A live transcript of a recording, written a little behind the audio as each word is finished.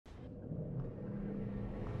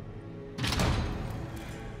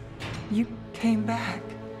You came back.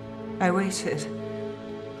 I waited.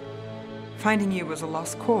 Finding you was a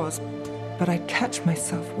lost cause, but I'd catch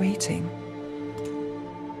myself waiting.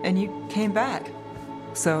 And you came back.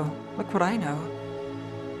 So, look what I know.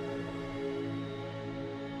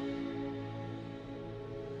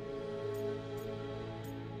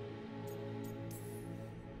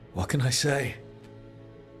 What can I say?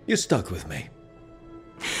 You're stuck with me.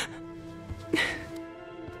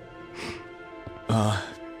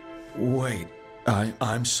 Wait.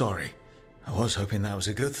 I'm sorry. I was hoping that was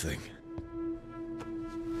a good thing.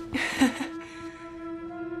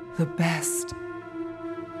 The best.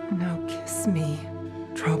 Now kiss me,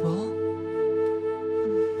 trouble.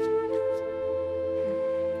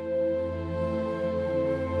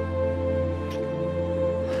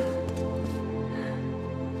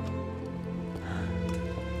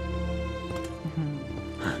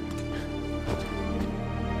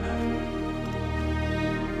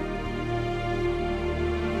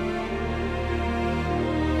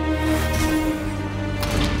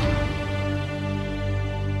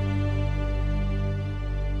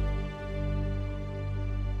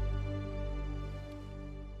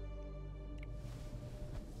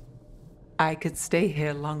 I could stay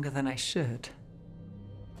here longer than I should.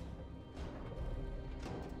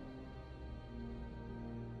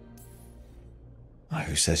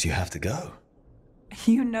 Who says you have to go?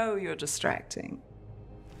 You know you're distracting.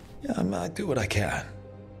 Yeah, I do what I can.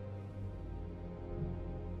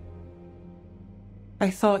 I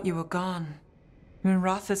thought you were gone.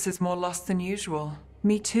 Minrathous is more lost than usual.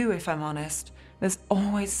 Me too, if I'm honest. There's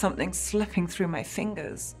always something slipping through my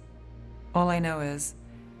fingers. All I know is,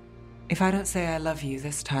 if I don't say I love you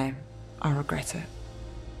this time, I'll regret it.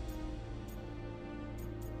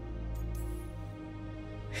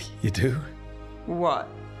 You do? What?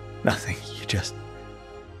 Nothing.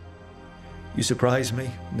 You surprise me,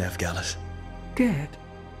 Neve. Good.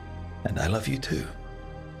 And I love you too.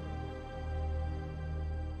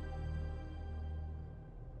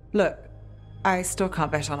 Look, I still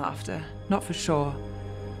can't bet on after. Not for sure.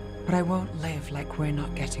 But I won't live like we're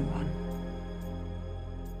not getting one.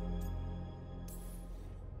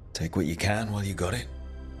 Take what you can while you got it.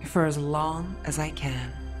 For as long as I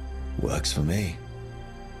can. Works for me.